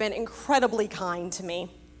Lord has been incredibly kind to me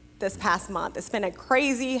this past month. It's been a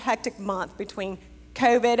crazy, hectic month between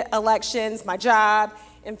COVID, elections, my job,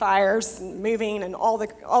 and fires, and moving, and all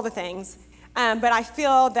the things. But I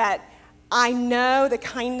feel that I know the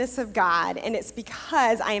kindness of God, and it's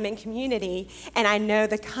because I am in community, and I know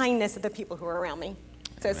the kindness of the people who are around me.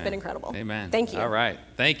 So it's been incredible. Amen. Thank you. All right.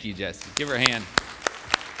 Thank you, Jesse. Give her a hand.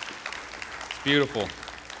 It's beautiful.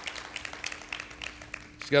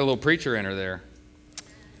 She's got a little preacher in her there.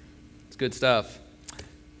 It's good stuff.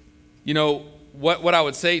 You know, what I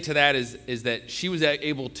would say to that is that she was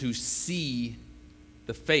able to see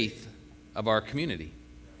the faith of our community,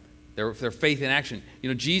 their faith in action. You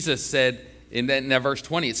know, Jesus said in that verse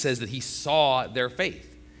 20, it says that he saw their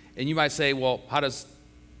faith. And you might say, well, how does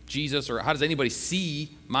Jesus or how does anybody see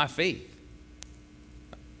my faith?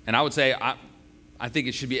 And I would say, I think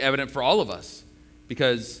it should be evident for all of us,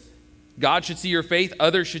 because God should see your faith,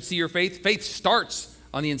 others should see your faith. Faith starts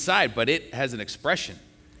on the inside, but it has an expression.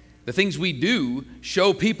 The things we do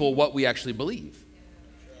show people what we actually believe.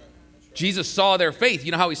 Jesus saw their faith.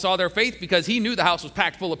 You know how he saw their faith? Because he knew the house was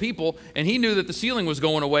packed full of people, and he knew that the ceiling was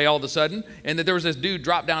going away all of a sudden, and that there was this dude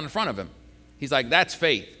drop down in front of him. He's like, that's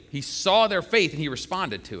faith. He saw their faith, and he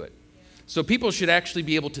responded to it. So people should actually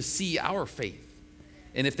be able to see our faith.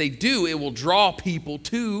 And if they do, it will draw people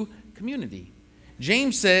to community.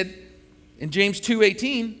 James said in James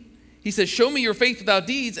 2:18, he says, show me your faith without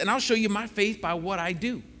deeds, and I'll show you my faith by what I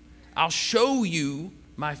do. I'll show you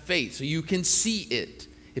my faith so you can see it.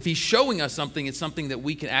 If he's showing us something, it's something that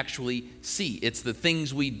we can actually see. It's the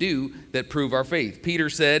things we do that prove our faith. Peter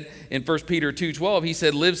said in 1 Peter 2:12, he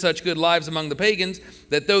said, live such good lives among the pagans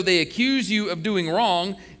that though they accuse you of doing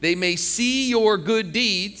wrong, they may see your good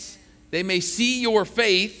deeds, they may see your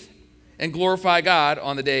faith, and glorify God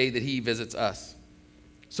on the day that he visits us.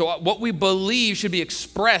 So what we believe should be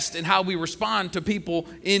expressed in how we respond to people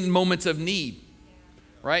in moments of need,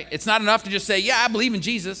 right? It's not enough to just say, yeah, I believe in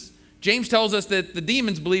Jesus. James tells us that the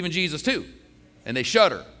demons believe in Jesus too, and they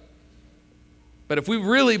shudder. But if we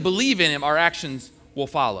really believe in him, our actions will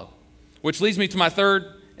follow. Which leads me to my third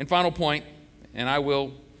and final point, and I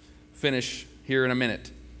will finish here in a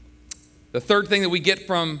minute. The third thing that we get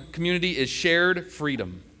from community is shared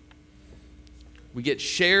freedom. We get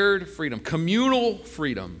shared freedom, communal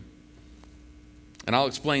freedom. And I'll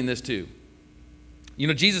explain this too. You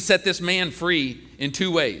know, Jesus set this man free in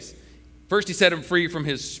two ways. First, he set him free from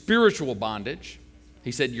his spiritual bondage.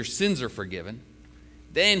 He said, your sins are forgiven.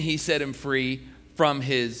 Then he set him free from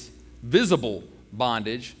his visible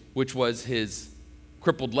bondage, which was his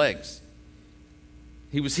crippled legs.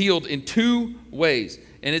 He was healed in two ways.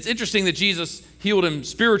 And it's interesting that Jesus healed him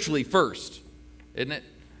spiritually first, isn't it?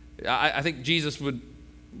 I think Jesus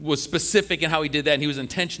was specific in how he did that, and he was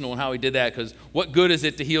intentional in how he did that, because what good is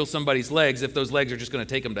it to heal somebody's legs if those legs are just going to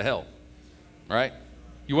take them to hell, right?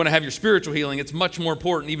 You want to have your spiritual healing. It's much more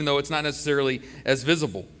important, even though it's not necessarily as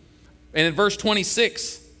visible. And in verse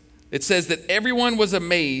 26, it says that everyone was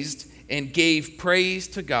amazed and gave praise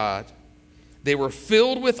to God. They were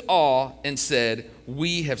filled with awe and said,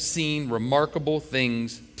 we have seen remarkable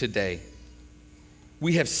things today.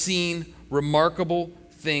 We have seen remarkable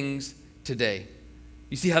things today.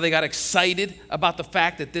 You see how they got excited about the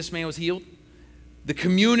fact that this man was healed? The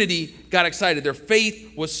community got excited. Their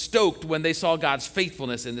faith was stoked when they saw God's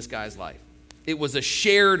faithfulness in this guy's life. It was a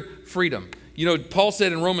shared freedom. You know, Paul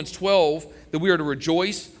said in Romans 12 that we are to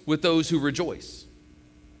rejoice with those who rejoice.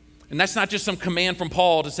 And that's not just some command from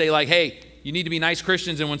Paul to say like, hey, you need to be nice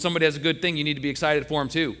Christians, and when somebody has a good thing, you need to be excited for them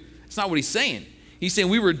too. It's not what he's saying. He's saying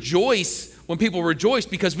we rejoice when people rejoice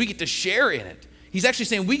because we get to share in it. He's actually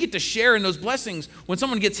saying we get to share in those blessings when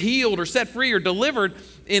someone gets healed or set free or delivered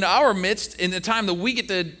in our midst. In the time that we get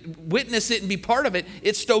to witness it and be part of it,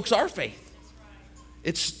 it stokes our faith.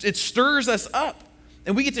 It stirs us up.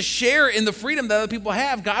 And we get to share in the freedom that other people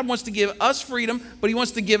have. God wants to give us freedom, but he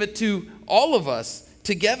wants to give it to all of us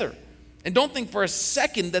together. And don't think for a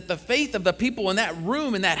second that the faith of the people in that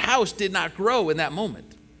room, in that house, did not grow in that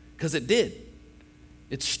moment, because it did.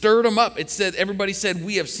 It stirred them up. It said, everybody said,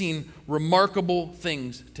 we have seen remarkable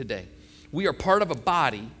things today. We are part of a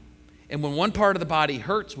body, and when one part of the body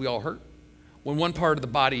hurts, we all hurt. When one part of the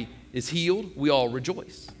body is healed, we all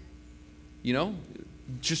rejoice. You know,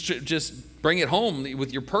 just bring it home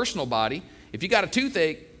with your personal body. If you got a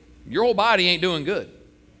toothache, your whole body ain't doing good.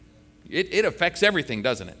 It affects everything,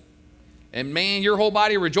 doesn't it? And man, your whole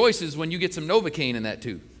body rejoices when you get some Novocaine in that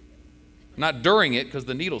tooth. Not during it, because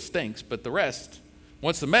the needle stinks, but the rest.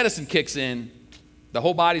 Once the medicine kicks in, the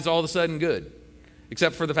whole body's all of a sudden good.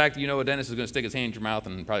 Except for the fact that you know a dentist is going to stick his hand in your mouth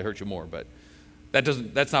and probably hurt you more, but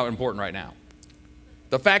that's not important right now.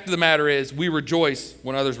 The fact of the matter is, we rejoice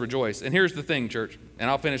when others rejoice. And here's the thing, church, and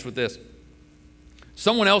I'll finish with this.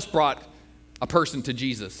 Someone else brought a person to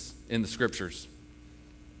Jesus in the scriptures.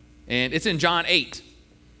 And it's in John 8.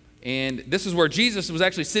 And this is where Jesus was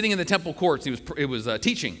actually sitting in the temple courts. He was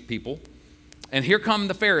teaching people. And here come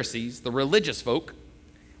the Pharisees, the religious folk,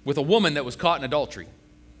 with a woman that was caught in adultery.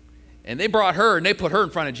 And they brought her and they put her in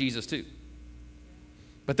front of Jesus too.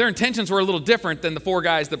 But their intentions were a little different than the 4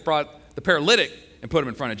 guys that brought the paralytic and put him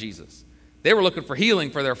in front of Jesus. They were looking for healing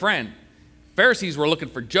for their friend. Pharisees were looking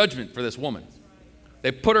for judgment for this woman.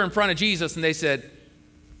 They put her in front of Jesus and they said,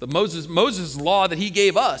 Moses' law that he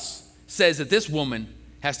gave us says that this woman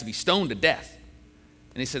has to be stoned to death.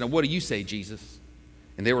 And he said, now what do you say, Jesus?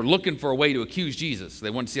 And they were looking for a way to accuse Jesus. They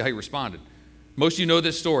wanted to see how he responded. Most of you know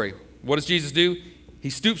this story. What does Jesus do? He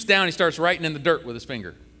stoops down, he starts writing in the dirt with his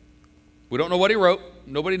finger. We don't know what he wrote.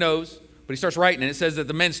 Nobody knows. But he starts writing, and it says that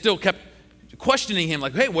the men still kept questioning him,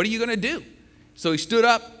 like, hey, what are you going to do? So he stood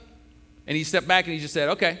up, and he stepped back, and he just said,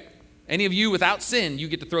 okay, any of you without sin, you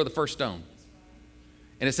get to throw the first stone.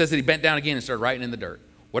 And it says that he bent down again and started writing in the dirt.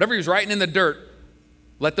 Whatever he was writing in the dirt,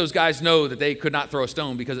 let those guys know that they could not throw a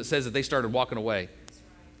stone, because it says that they started walking away.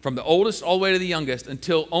 From the oldest all the way to the youngest,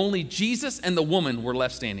 until only Jesus and the woman were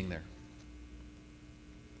left standing there.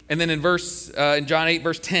 And then in John 8,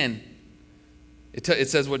 verse 10, it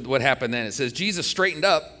says what happened then. It says, Jesus straightened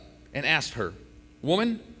up and asked her,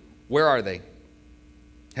 woman, where are they?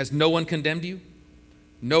 Has no one condemned you?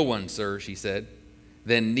 No one, sir, she said.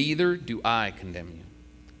 Then neither do I condemn you,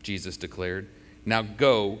 Jesus declared. Now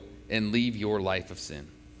go and leave your life of sin.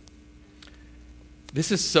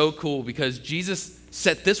 This is so cool because Jesus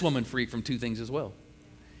set this woman free from 2 things as well.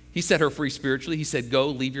 He set her free spiritually. He said, go,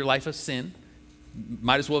 leave your life of sin.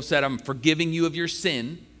 Might as well have said, I'm forgiving you of your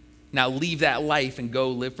sin. Now leave that life and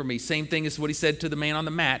go live for me. Same thing as what he said to the man on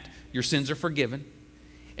the mat. Your sins are forgiven.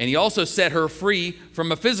 And he also set her free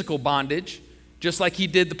from a physical bondage. Just like he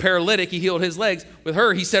did the paralytic, he healed his legs. With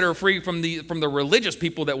her, he set her free from the religious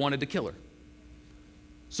people that wanted to kill her.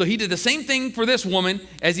 So he did the same thing for this woman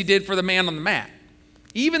as he did for the man on the mat.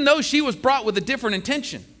 Even though she was brought with a different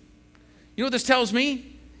intention. You know what this tells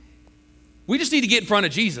me? We just need to get in front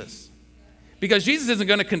of Jesus. Because Jesus isn't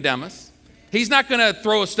going to condemn us. He's not going to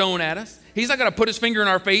throw a stone at us. He's not going to put his finger in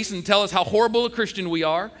our face and tell us how horrible a Christian we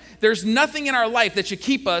are. There's nothing in our life that should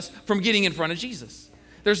keep us from getting in front of Jesus.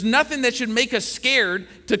 There's nothing that should make us scared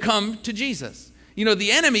to come to Jesus. You know,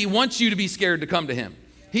 the enemy wants you to be scared to come to him.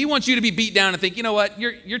 He wants you to be beat down and think, you know what,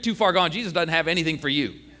 you're too far gone. Jesus doesn't have anything for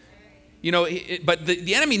you. You know, but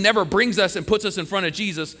the enemy never brings us and puts us in front of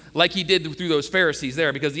Jesus like he did through those Pharisees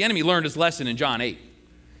there, because the enemy learned his lesson in John 8.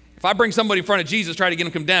 If I bring somebody in front of Jesus, try to get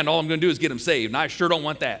him condemned, all I'm going to do is get him saved, and I sure don't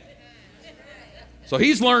want that. So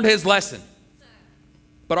he's learned his lesson.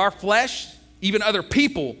 But our flesh, even other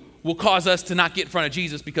people, will cause us to not get in front of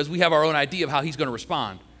Jesus because we have our own idea of how he's going to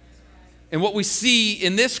respond. And what we see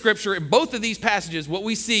in this scripture, in both of these passages, what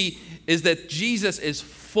we see is that Jesus is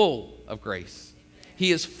full of grace.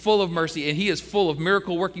 He is full of mercy, and he is full of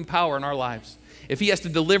miracle-working power in our lives. If he has to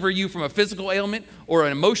deliver you from a physical ailment or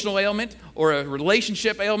an emotional ailment or a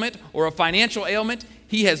relationship ailment or a financial ailment,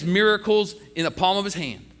 he has miracles in the palm of his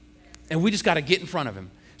hand. And we just got to get in front of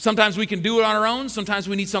him. Sometimes we can do it on our own. Sometimes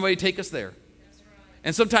we need somebody to take us there.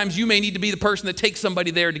 And sometimes you may need to be the person that takes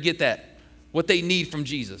somebody there to get that, what they need from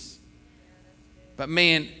Jesus. But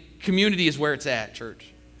man, community is where it's at,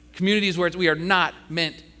 church. Community is where we are not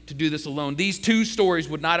meant to do this alone. These 2 stories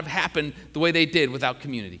would not have happened the way they did without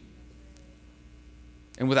community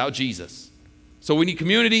and without Jesus. So we need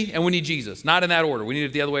community and we need Jesus. Not in that order. We need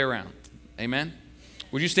it the other way around. Amen?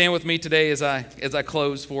 Would you stand with me today as I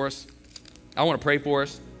close for us? I want to pray for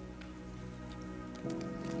us.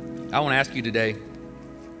 I want to ask you today,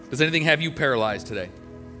 does anything have you paralyzed today?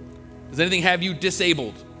 Does anything have you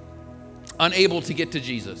disabled, unable to get to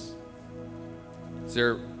Jesus? Is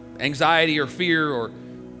there anxiety or fear or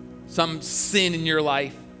some sin in your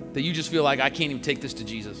life that you just feel like, I can't even take this to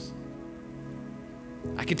Jesus?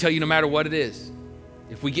 I can tell you, no matter what it is,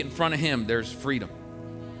 if we get in front of him, there's freedom.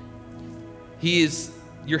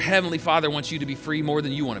 Your heavenly Father wants you to be free more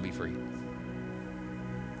than you want to be free.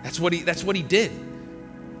 That's what he did.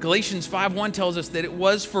 Galatians 5:1 tells us that it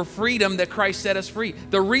was for freedom that Christ set us free.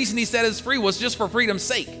 The reason he set us free was just for freedom's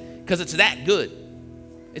sake, because it's that good.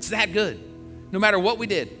 It's that good. No matter what we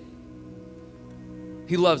did,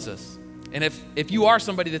 he loves us. And if you are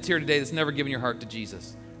somebody that's here today that's never given your heart to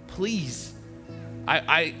Jesus, please,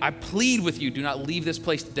 I plead with you, do not leave this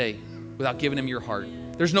place today without giving him your heart.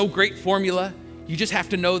 There's no great formula. You just have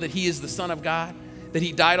to know that he is the Son of God, that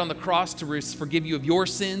he died on the cross to forgive you of your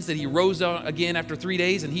sins, that he rose again after 3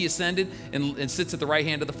 days and he ascended and sits at the right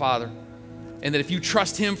hand of the Father. And that if you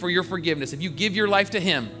trust him for your forgiveness, if you give your life to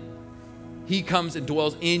him, he comes and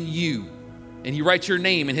dwells in you. And he writes your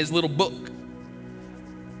name in his little book.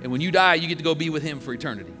 And when you die, you get to go be with him for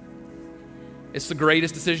eternity. It's the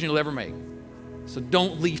greatest decision you'll ever make. So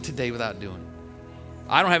don't leave today without doing it.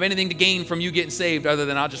 I don't have anything to gain from you getting saved other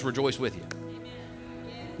than I'll just rejoice with you.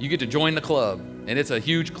 You get to join the club, and it's a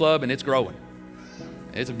huge club, and it's growing.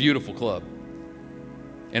 It's a beautiful club.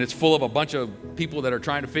 And it's full of a bunch of people that are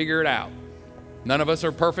trying to figure it out. None of us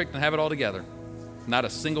are perfect and have it all together. Not a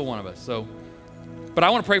single one of us. But I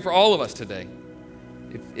want to pray for all of us today.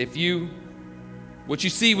 If you, what you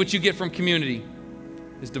see, what you get from community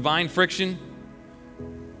is divine friction.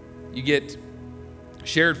 You get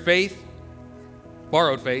shared faith,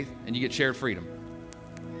 borrowed faith, and you get shared freedom.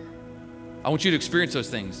 I want you to experience those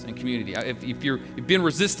things in community. If you've been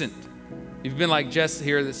resistant, you've been like Jess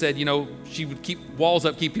here that said, she would keep walls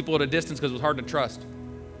up, keep people at a distance because it was hard to trust.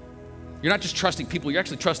 You're not just trusting people, you're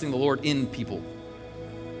actually trusting the Lord in people.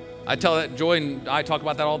 I tell that, Joy and I talk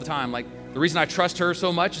about that all the time. Like, the reason I trust her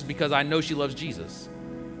so much is because I know she loves Jesus.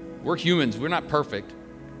 We're humans, we're not perfect.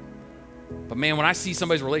 But man, when I see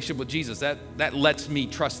somebody's relationship with Jesus, that lets me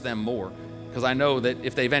trust them more, because I know that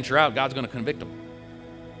if they venture out, God's going to convict them.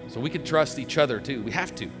 So we can trust each other too. We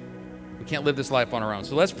have to. We can't live this life on our own.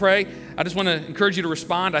 So let's pray. I just want to encourage you to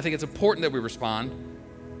respond. I think it's important that we respond.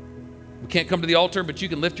 We can't come to the altar, but you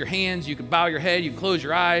can lift your hands, you can bow your head, you can close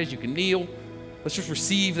your eyes, you can kneel. Let's just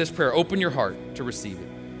receive this prayer. Open your heart to receive it.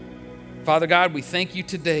 Father God, we thank you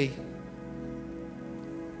today.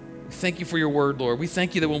 We thank you for your word, Lord. We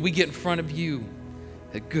thank you that when we get in front of you,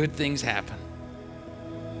 that good things happen.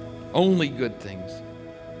 Only good things.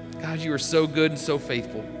 God, you are so good and so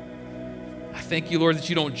faithful. I thank you, Lord, that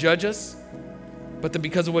you don't judge us, but that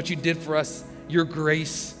because of what you did for us, your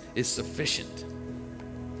grace is sufficient.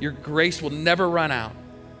 Your grace will never run out.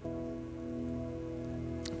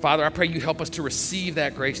 Father, I pray you help us to receive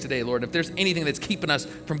that grace today, Lord. If there's anything that's keeping us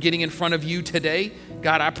from getting in front of you today,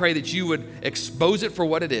 God, I pray that you would expose it for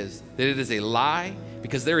what it is, that it is a lie,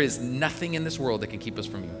 because there is nothing in this world that can keep us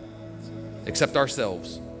from you except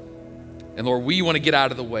ourselves. And Lord, we want to get out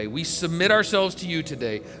of the way. We submit ourselves to you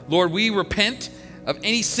today. Lord, we repent of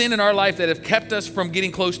any sin in our life that have kept us from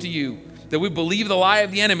getting close to you, that we believe the lie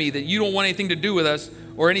of the enemy, that you don't want anything to do with us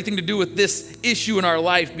or anything to do with this issue in our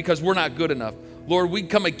life because we're not good enough. Lord, we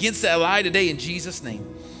come against that lie today in Jesus'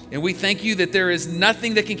 name. And we thank you that there is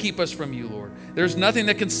nothing that can keep us from you, Lord. There's nothing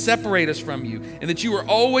that can separate us from you, and that you are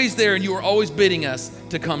always there and you are always bidding us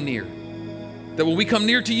to come near. That when we come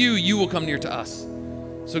near to you, you will come near to us.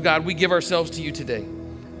 So God, we give ourselves to you today.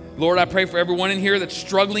 Lord, I pray for everyone in here that's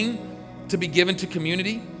struggling to be given to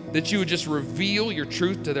community, that you would just reveal your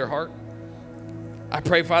truth to their heart. I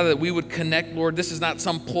pray, Father, that we would connect, Lord. This is not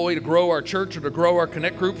some ploy to grow our church or to grow our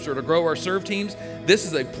connect groups or to grow our serve teams. This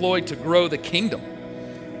is a ploy to grow the kingdom.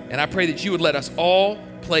 And I pray that you would let us all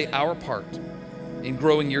play our part in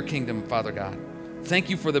growing your kingdom, Father God. Thank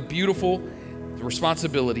you for the beautiful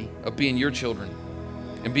responsibility of being your children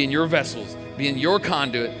and being your vessels, being your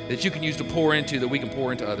conduit that you can use to pour into, that we can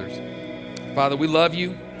pour into others. Father, we love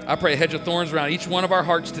you. I pray a hedge of thorns around each one of our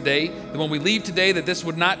hearts today, that when we leave today, that this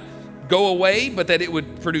would not go away, but that it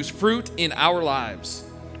would produce fruit in our lives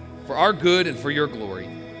for our good and for your glory.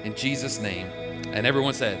 In Jesus' name. And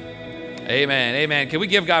everyone said, amen, amen. Can we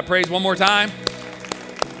give God praise one more time?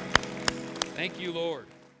 Thank you, Lord.